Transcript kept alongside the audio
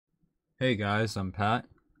Hey guys, I'm Pat,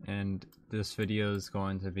 and this video is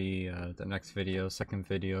going to be the next video, second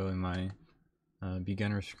video in my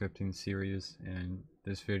beginner scripting series, and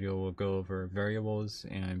this video will go over variables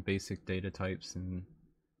and basic data types in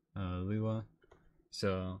Lua.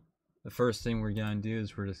 So the first thing we're going to do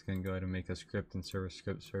is we're just going to go ahead and make a script and serve a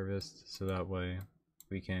script service, so that way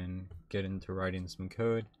we can get into writing some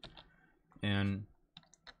code. And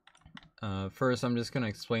first, I'm just going to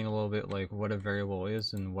explain a little bit like what a variable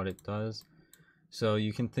is and what it does. So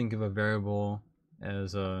you can think of a variable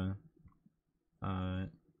as a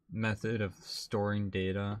method of storing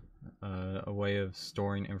data, a way of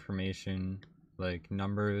storing information like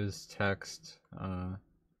numbers, text,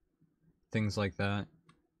 things like that,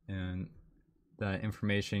 and that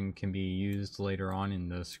information can be used later on in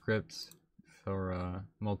the script for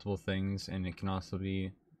multiple things, and it can also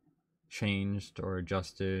be changed or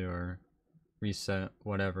adjusted or reset,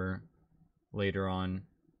 whatever, later on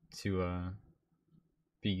to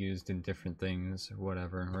be used in different things or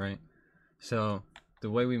whatever, right? So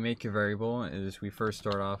the way we make a variable is we first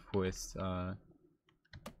start off with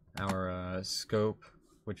our scope,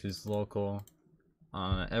 which is local.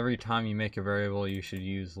 Every time you make a variable, you should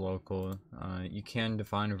use local. You can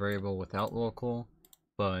define a variable without local,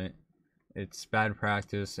 but it's bad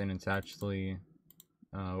practice and it's actually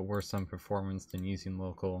worse on performance than using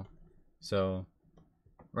local. So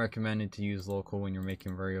recommended to use local when you're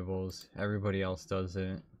making variables. Everybody else does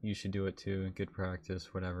it. You should do it too. Good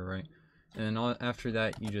practice, whatever, right? And then after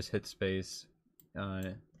that, you just hit space.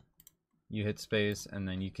 You hit space, and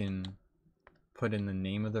then you can put in the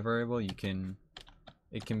name of the variable. It can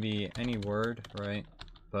be any word, right?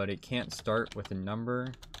 But it can't start with a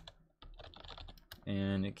number,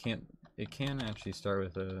 and it can actually start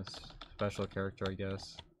with a special character, I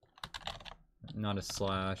guess. Not a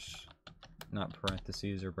slash, not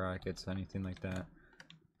parentheses or brackets, anything like that.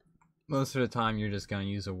 Most of the time you're just going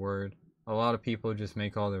to use a word. A lot of people just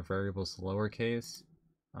make all their variables lowercase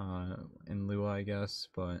in Lua, I guess,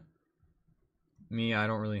 but me, I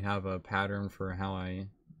don't really have a pattern for how I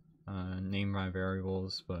name my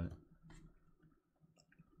variables, but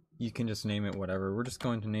you can just name it whatever. We're just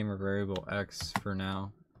going to name a variable x for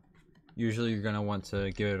now. Usually you're going to want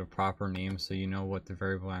to give it a proper name so you know what the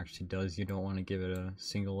variable actually does. You don't want to give it a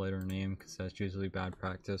single letter name because that's usually bad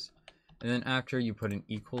practice. And then after you put an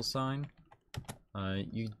equal sign,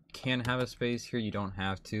 you can have a space here, you don't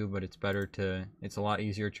have to, but it's a lot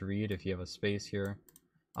easier to read if you have a space here.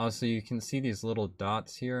 Also, you can see these little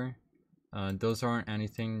dots here. Those aren't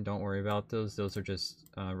anything, don't worry about those. Those are just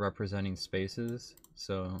representing spaces,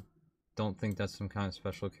 so don't think that's some kind of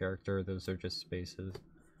special character. Those are just spaces.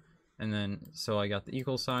 And then, so I got the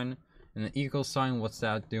equal sign, and the equal sign, what's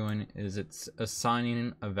that doing is it's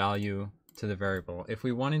assigning a value to the variable. If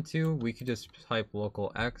we wanted to, we could just type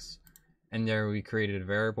local x, and there we created a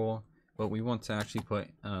variable, but we want to actually put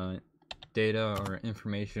data or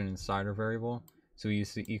information inside our variable, so we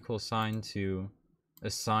use the equal sign to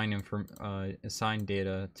assign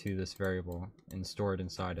data to this variable and store it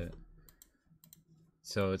inside it.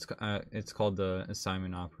 So it's called the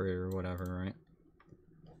assignment operator or whatever, right?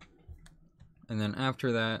 And then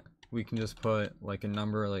after that, we can just put like a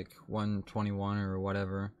number like 121 or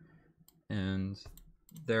whatever, and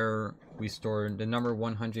there we store the number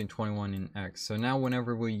 121 in x. So now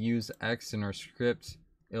whenever we use x in our script,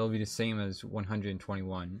 it'll be the same as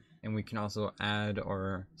 121, and we can also add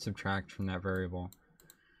or subtract from that variable.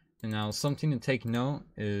 And now something to take note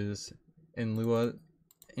is in Lua,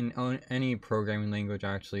 in any programming language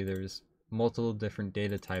actually, there's multiple different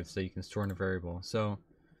data types that you can store in a variable. So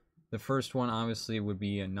the first one obviously would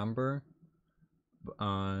be a number.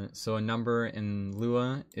 So a number in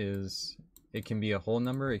Lua it can be a whole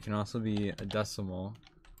number, it can also be a decimal.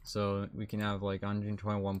 So we can have like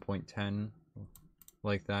 121.10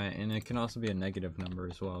 like that, and it can also be a negative number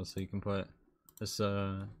as well. So you can put this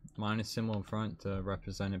minus symbol in front to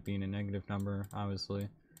represent it being a negative number, obviously.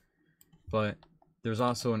 But there's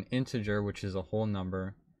also an integer, which is a whole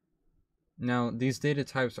number. Now, these data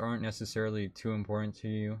types aren't necessarily too important to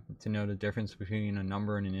you to know the difference between a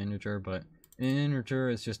number and an integer, but an integer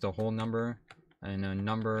is just a whole number, and a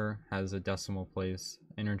number has a decimal place.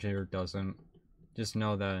 Integer doesn't. Just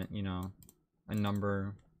know that, you know, a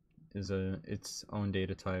number is its own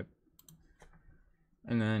data type.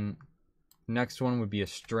 And then next one would be a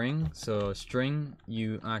string. So a string,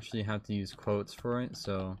 you actually have to use quotes for it.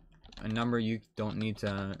 So a number, you don't need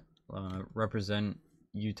to represent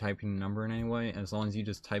you typing a number in any way. As long as you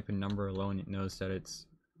just type a number alone, it knows that it's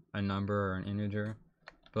a number or an integer.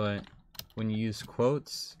 But when you use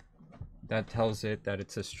quotes, that tells it that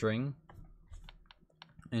it's a string,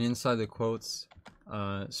 and inside the quotes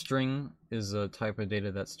String is a type of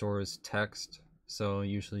data that stores text, so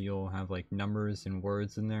usually you'll have like numbers and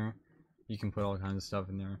words in there. You can put all kinds of stuff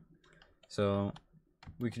in there. So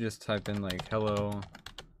we could just type in like hello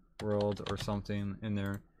world or something in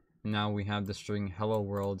there. And now we have the string hello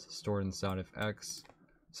world stored inside of x.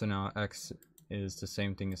 So now x is the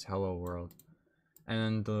same thing as hello world. And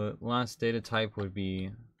then the last data type would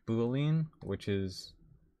be Boolean, which is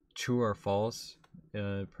true or false.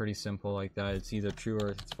 Pretty simple like that. It's either true or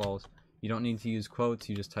it's false. You don't need to use quotes.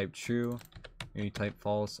 You just type true, or you type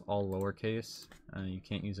false, all lowercase. You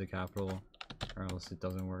can't use a capital, or else it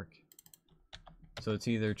doesn't work. So it's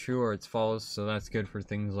either true or it's false. So that's good for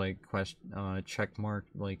things like check mark,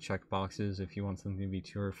 like check boxes. If you want something to be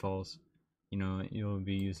true or false, you know, you'll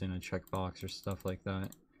be using a checkbox or stuff like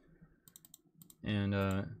that.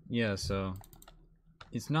 And yeah, so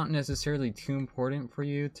it's not necessarily too important for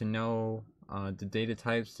you to know the data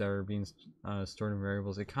types that are being stored in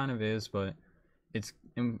variables. It kind of is, but it's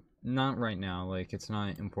not right now. Like, it's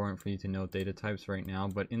not important for you to know data types right now,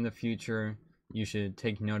 but in the future you should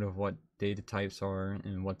take note of what data types are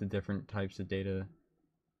and what the different types of data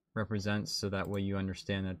represents, so that way you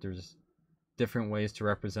understand that there's different ways to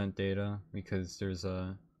represent data, because there's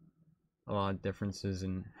a lot of differences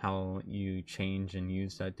in how you change and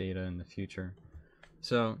use that data in the future.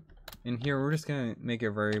 So in here we're just gonna make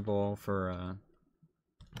a variable for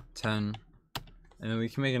 10, and then we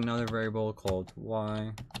can make another variable called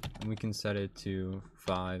y, and we can set it to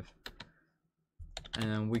 5, and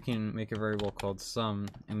then we can make a variable called sum,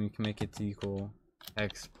 and we can make it to equal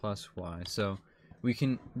x plus y. So we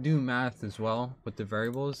can do math as well with the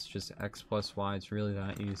variables, just x plus y. It's really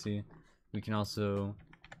that easy. We can also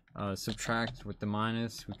subtract with the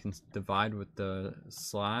minus. We can divide with the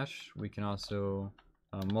slash. We can also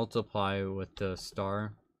multiply with the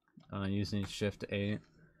star using shift 8.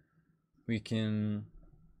 We can,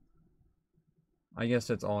 I guess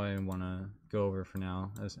that's all I want to go over for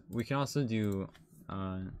now. We can also do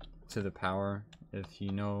to the power. If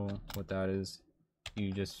you know what that is,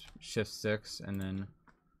 you just shift 6, and then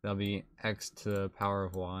that'll be x to the power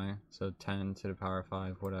of y, so 10 to the power of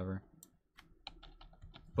 5, whatever.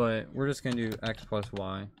 But we're just going to do x plus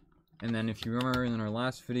y. And then if you remember in our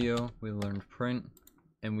last video, we learned print,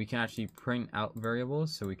 and we can actually print out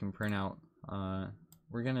variables. So we can print out,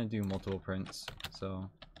 we're going to do multiple prints. So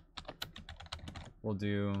we'll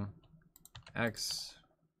do x,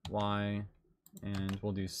 y, and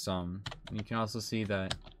we'll do sum. And you can also see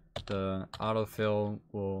that the autofill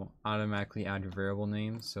will automatically add your variable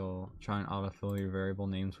names, so try and autofill your variable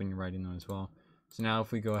names when you're writing them as well. So now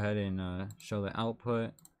if we go ahead and show the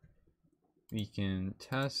output, we can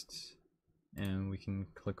test, and we can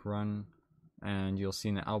click run, and you'll see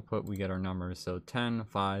in the output we get our numbers. So 10,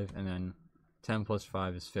 5, and then 10 plus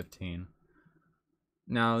 5 is 15.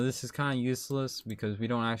 Now this is kind of useless because we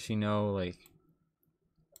don't actually know like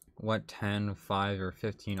what 10, 5, or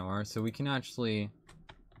 15 are, so we can actually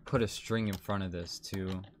put a string in front of this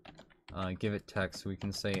to give it text. So we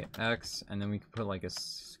can say x, and then we can put like a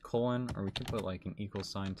colon, or we can put like an equal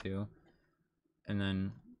sign too, and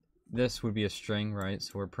then this would be a string, right?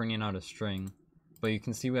 So we're printing out a string, but you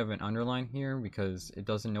can see we have an underline here because it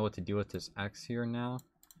doesn't know what to do with this x here now.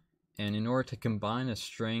 And in order to combine a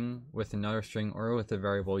string with another string or with a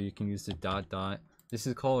variable, you can use the dot dot. This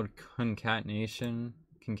is called concatenation,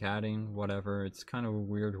 concating, whatever. It's kind of a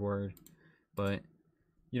weird word, but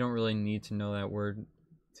you don't really need to know that word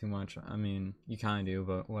too much. I mean, you kind of do,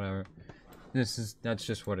 but whatever. That's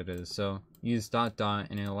just what it is. So use dot dot,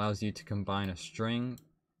 and it allows you to combine a string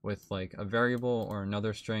with like a variable or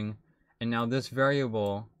another string. And now this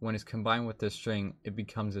variable, when it's combined with this string, it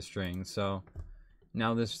becomes a string. So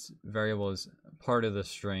now this variable is part of the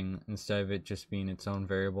string instead of it just being its own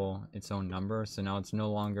variable, its own number. So now it's no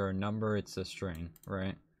longer a number, it's a string,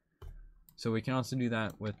 right? So we can also do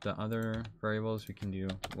that with the other variables. We can do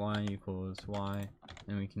y equals y,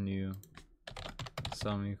 and we can do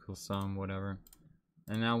sum equals sum, whatever.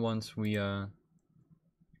 And now once we run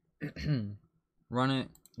it,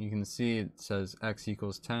 you can see it says x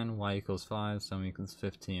equals 10, y equals 5, sum equals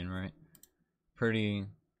 15, right? Pretty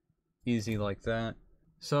easy like that.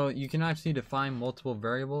 So you can actually define multiple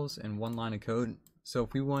variables in one line of code. So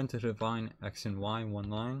if we wanted to define x and y in one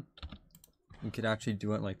line, we could actually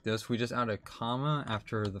do it like this. We just add a comma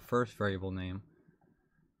after the first variable name,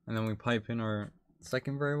 and then we pipe in our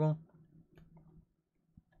second variable,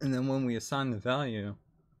 and then when we assign the value,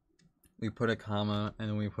 we put a comma, and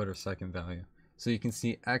then we put our second value. So you can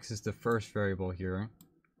see x is the first variable here,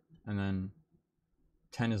 and then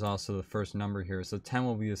 10 is also the first number here. So 10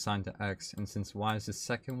 will be assigned to x, and since y is the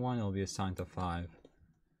second one, it'll be assigned to 5.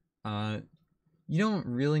 You don't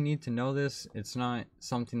really need to know this. It's not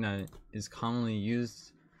something that is commonly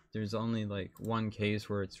used. There's only like one case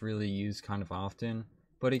where it's really used kind of often,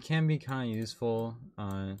 but it can be kind of useful.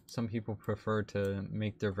 Some people prefer to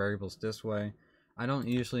make their variables this way. I don't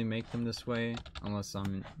usually make them this way unless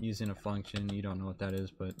I'm using a function. You don't know what that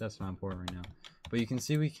is, but that's not important right now. But you can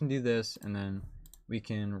see we can do this, and then we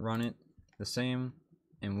can run it the same,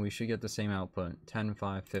 and we should get the same output, 10,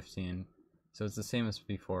 5, 15. So it's the same as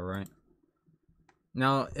before, right?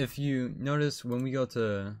 Now, if you notice, when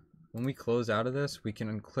we close out of this, we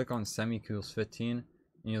can click on semi-equals 15, and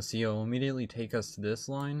you'll see it'll immediately take us to this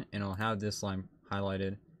line, and it'll have this line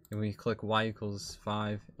highlighted. If we click y equals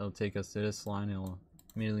 5, it'll take us to this line, and it'll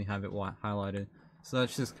immediately have it highlighted. So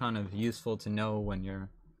that's just kind of useful to know when you're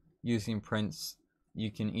using prints. You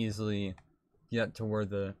can easily get to where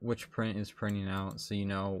which print is printing out, so you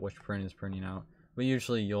know which print is printing out. But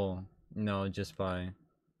usually you'll know just by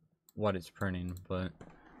what it's printing, but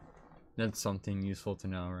that's something useful to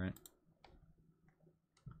know, right?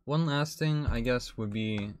 One last thing, I guess, would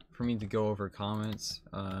be for me to go over comments.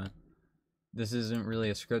 This isn't really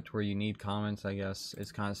a script where you need comments, I guess.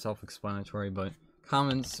 It's kind of self-explanatory, but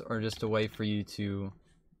comments are just a way for you to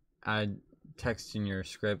add text in your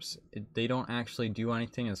scripts. They don't actually do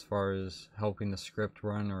anything as far as helping the script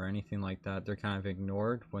run or anything like that. They're kind of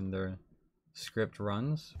ignored when the script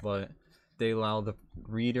runs, but they allow the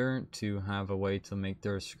reader to have a way to make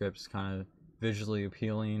their scripts kind of visually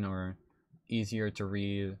appealing or easier to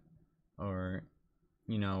read, or,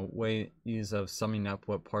 you know, ways of summing up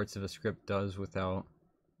what parts of a script does without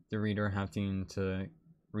the reader having to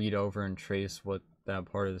read over and trace what that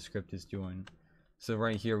part of the script is doing. So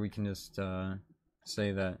right here we can just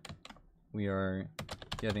say that we are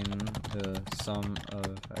getting the sum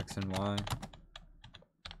of x and y,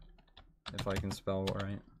 if I can spell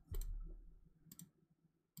right.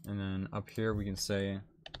 And then up here we can say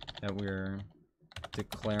that we're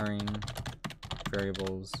declaring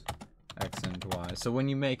variables x and y. So when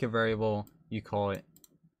you make a variable, you call it,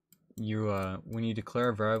 when you declare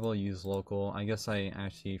a variable, you use local. I guess I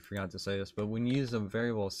actually forgot to say this, but when you use a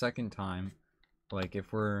variable a second time, like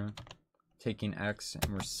if we're taking x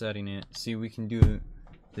and we're setting it, see, we can do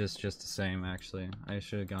this just the same. Actually, I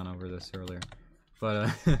should have gone over this earlier, but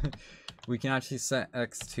we can actually set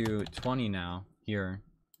x to 20 now here.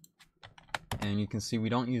 And you can see we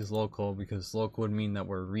don't use local because local would mean that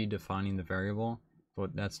we're redefining the variable,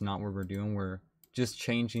 but that's not what we're doing. We're just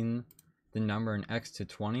changing the number in x to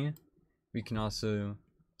 20. We can also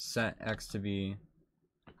set x to be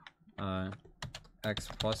x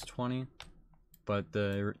plus 20, but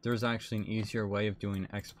there's actually an easier way of doing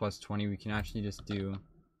x plus 20. We can actually just do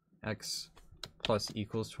x plus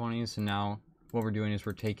equals 20. So now what we're doing is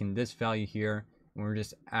we're taking this value here and we're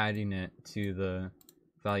just adding it to the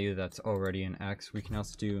value that's already in x. We can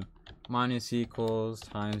also do minus equals,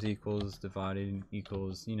 times equals, divided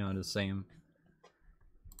equals, you know, the same.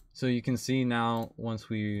 So you can see now once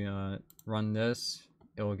we run this,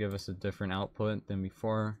 it will give us a different output than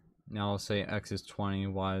before. Now I'll say x is 20,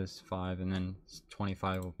 y is 5, and then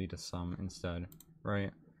 25 will be the sum instead,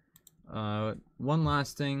 right? One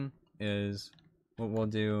last thing is, what we'll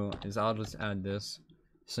do is I'll just add this.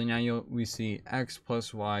 So now we see x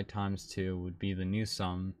plus y times 2 would be the new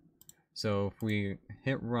sum. So if we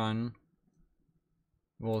hit run,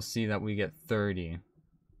 we'll see that we get 30.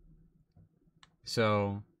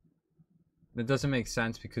 So that doesn't make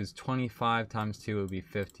sense because 25 times 2 would be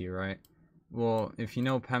 50, right? Well, if you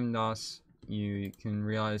know Pemdas, you can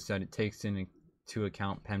realize that it takes into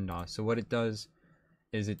account Pemdas. So what it does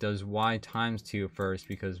is it does y times 2 first,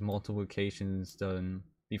 because multiplication is done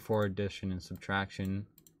before addition and subtraction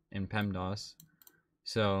in Pemdas.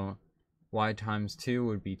 So y times 2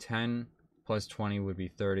 would be 10, plus 20 would be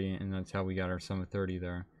 30, and that's how we got our sum of 30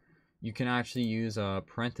 there. You can actually use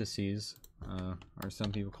parentheses, or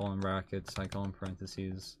some people call them brackets. I call them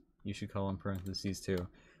parentheses. You should call them parentheses too.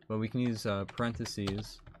 But we can use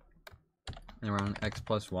parentheses around x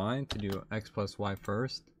plus y to do x plus y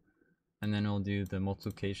first, and then it'll do the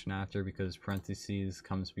multiplication after, because parentheses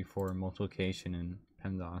comes before multiplication in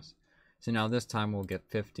Pemdas. So now this time we'll get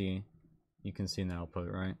 50. You can see in the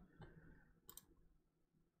output, right?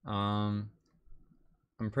 I'm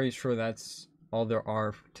pretty sure that's all there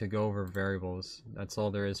are to go over variables. That's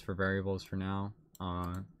all there is for variables for now.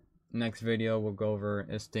 Next video we'll go over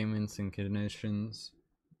if statements and conditions.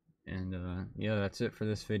 And yeah, that's it for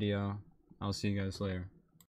this video. I'll see you guys later.